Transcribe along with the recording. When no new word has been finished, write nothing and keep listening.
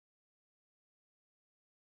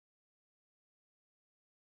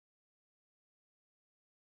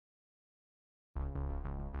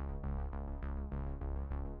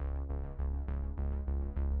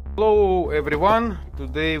Hello everyone,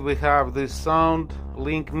 today we have this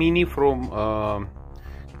SoundLink Mini from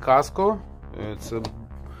Costco. It's a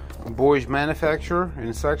Bose manufacturer, and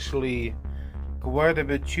it's actually quite a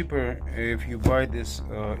bit cheaper if you buy this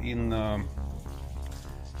in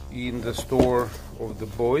the store of the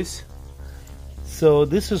Bose. So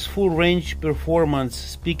this is full range performance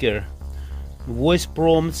speaker, voice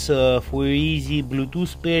prompts for easy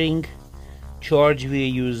Bluetooth pairing, charge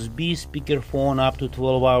via USB, speakerphone up to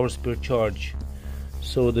 12 hours per charge.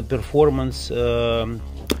 So the performance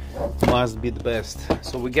must be the best.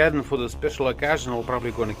 So we got it for the special occasion. We're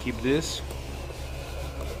probably gonna keep this.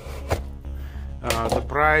 The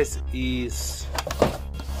price is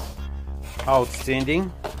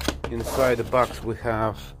outstanding. Inside the box we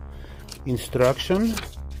have instruction,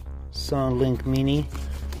 SoundLink Mini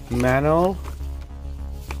manual,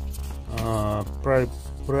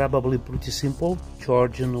 probably pretty simple,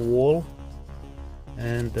 charge on the wall,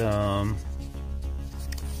 and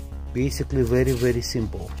basically very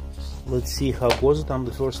simple. Let's see how it goes. I'm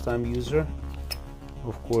the first time user,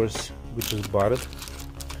 of course. We just bought it.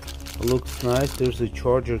 It looks nice. There's a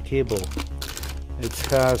charger cable. It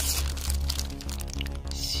has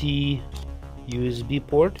C USB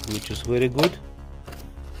port, which is very good.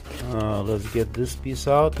 Let's get this piece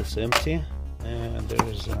out. It's empty, and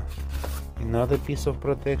there's another piece of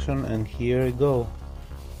protection, and here we go.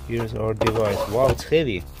 Here's our device. Wow, it's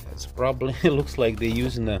heavy. It's probably it looks like they're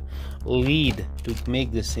using a lead to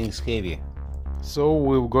make these things heavy. So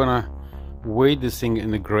we're gonna weigh this thing in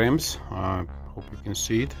the grams. Hope you can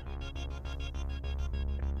see it.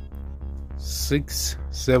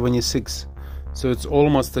 676. So it's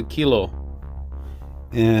almost a kilo.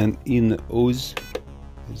 And in the O's,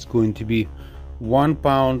 it's going to be 1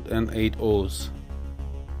 pound and 8 O's.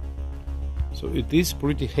 So it is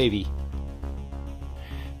pretty heavy.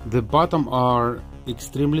 The bottom are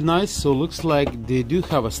extremely nice, so looks like they do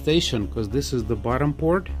have a station, because this is the bottom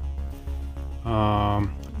port. Bottom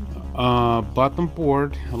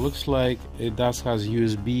port looks like it does has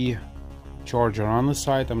USB charger on the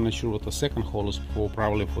side. I'm not sure what the second hole is for,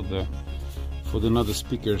 probably for the another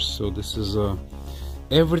speakers. So this is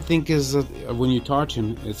everything is when you're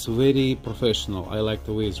touching, it's very professional. I like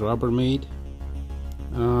the way it's rubber made.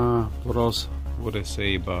 What else would I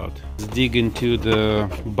say about? Let's dig into the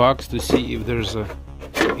box to see if there's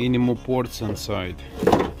any more ports inside.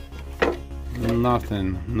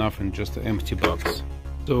 Nothing, just an empty box.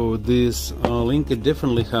 So this link, it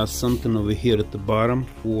definitely has something over here at the bottom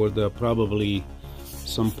for the probably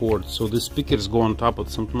some ports. So the speakers go on top of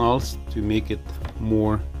something else to make it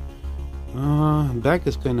more. Back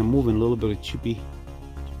is kind of moving a little bit chippy.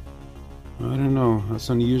 I don't know, that's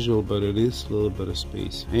unusual, but it is a little bit of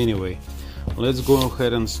space. Anyway, let's go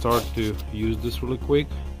ahead and start to use this really quick.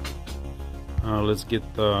 Let's get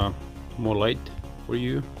more light for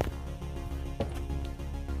you.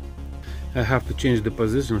 I have to change the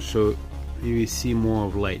position so you will see more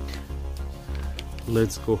of light.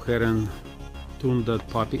 Let's go ahead and turn that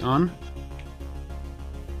puppy on.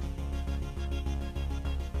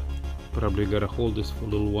 Probably gotta hold this for a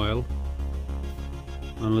little while,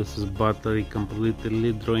 unless this battery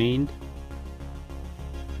completely drained.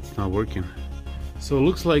 It's not working. So it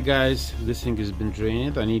looks like, guys, this thing has been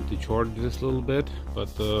drained. I need to charge this a little bit, but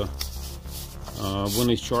when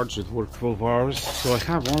it's charged it works 12 hours. So I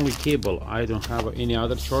have only cable, I don't have any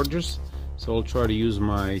other chargers, so I'll try to use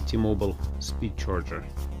my T-Mobile speed charger.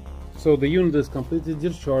 So the unit is completely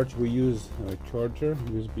discharged. We use a charger,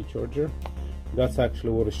 USB charger. That's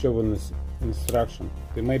actually what is shown in this instruction.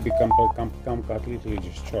 They may become completely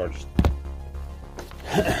discharged.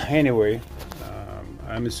 Anyway,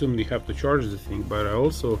 I'm assuming you have to charge the thing, but I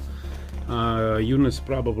also units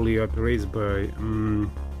probably operates by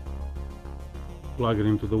plugging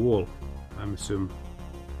into the wall, I'm assuming.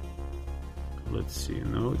 Let's see.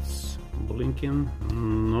 No, it's blinking.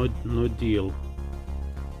 No deal.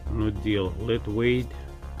 Let's wait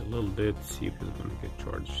a little bit, see if it's gonna get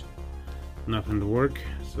charged. Nothing to work,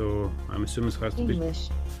 so I'm assuming it has to be English.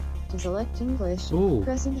 To select English,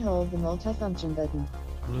 press and hold the multifunction button.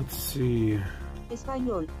 Let's see.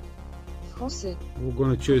 Espagnol. Français. We're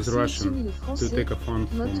gonna choose Russian to take a fun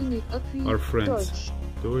from our friends.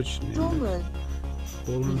 Deutsch. German.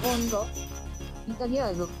 Poland.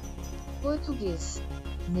 Italiano. Portuguese.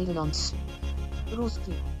 Nederlands.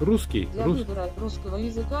 Русский. Русский. Для выбора русского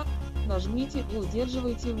языка нажмите и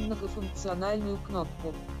удерживайте многофункциональную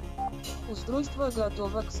кнопку. Устройство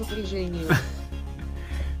готово к сопряжению.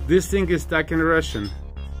 This thing is stuck in Russian.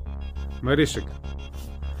 Marishik.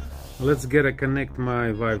 Let's connect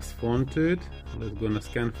my wife's phone to it. Let's gonna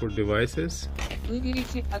scan for devices.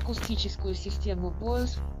 Выберите акустическую систему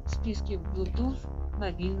Bose в списке Bluetooth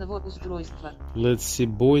мобильного устройства. Let's see,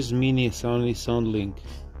 Bose Mini SoundLink.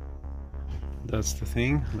 That's the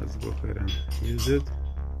thing. Let's go ahead and use it.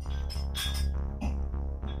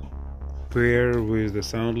 Pair with the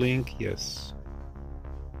SoundLink, yes.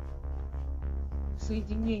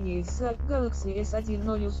 Соединение с Galaxy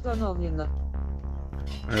S10 установлено.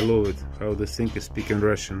 I love it, how this thing is speaking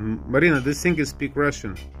Russian. Marina, this thing is speak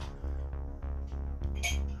Russian.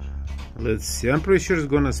 Let's see, I'm pretty sure it's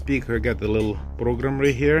gonna speak. I got a little program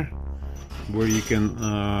right here where you can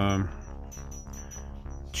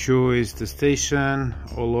choose the station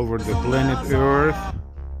all over the planet Earth.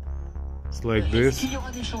 It's like this.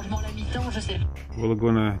 We're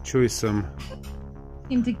gonna choose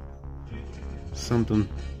something.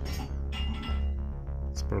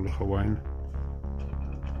 It's probably Hawaiian.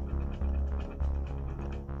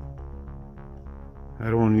 I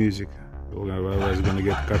don't want music, otherwise I'm gonna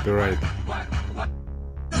get copyright.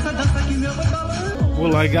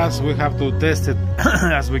 Well, I guess we have to test it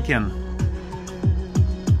as we can.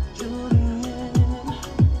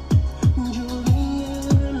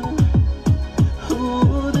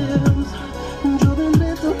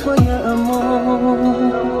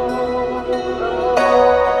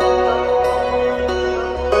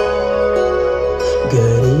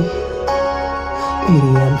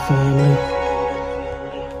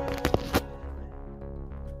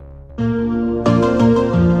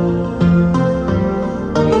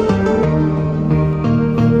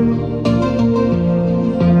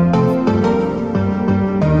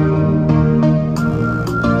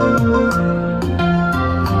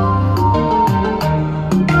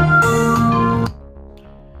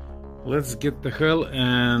 Let's get the hell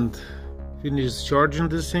and finish charging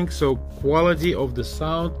this thing. So quality of the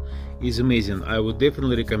sound is amazing. I would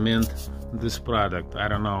definitely recommend this product. I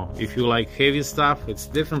don't know if you like heavy stuff, it's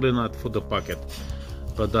definitely not for the pocket,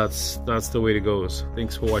 but that's the way it goes.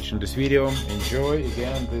 Thanks for watching this video. Enjoy.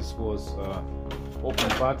 Again, this was open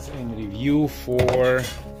box and review for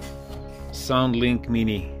SoundLink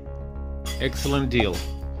Mini. Excellent deal.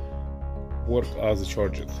 Work as a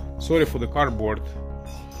charger. Sorry for the cardboard.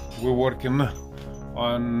 We're working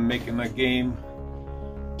on making a game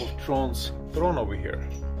of Throne over here.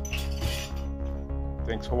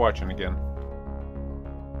 Thanks for watching again.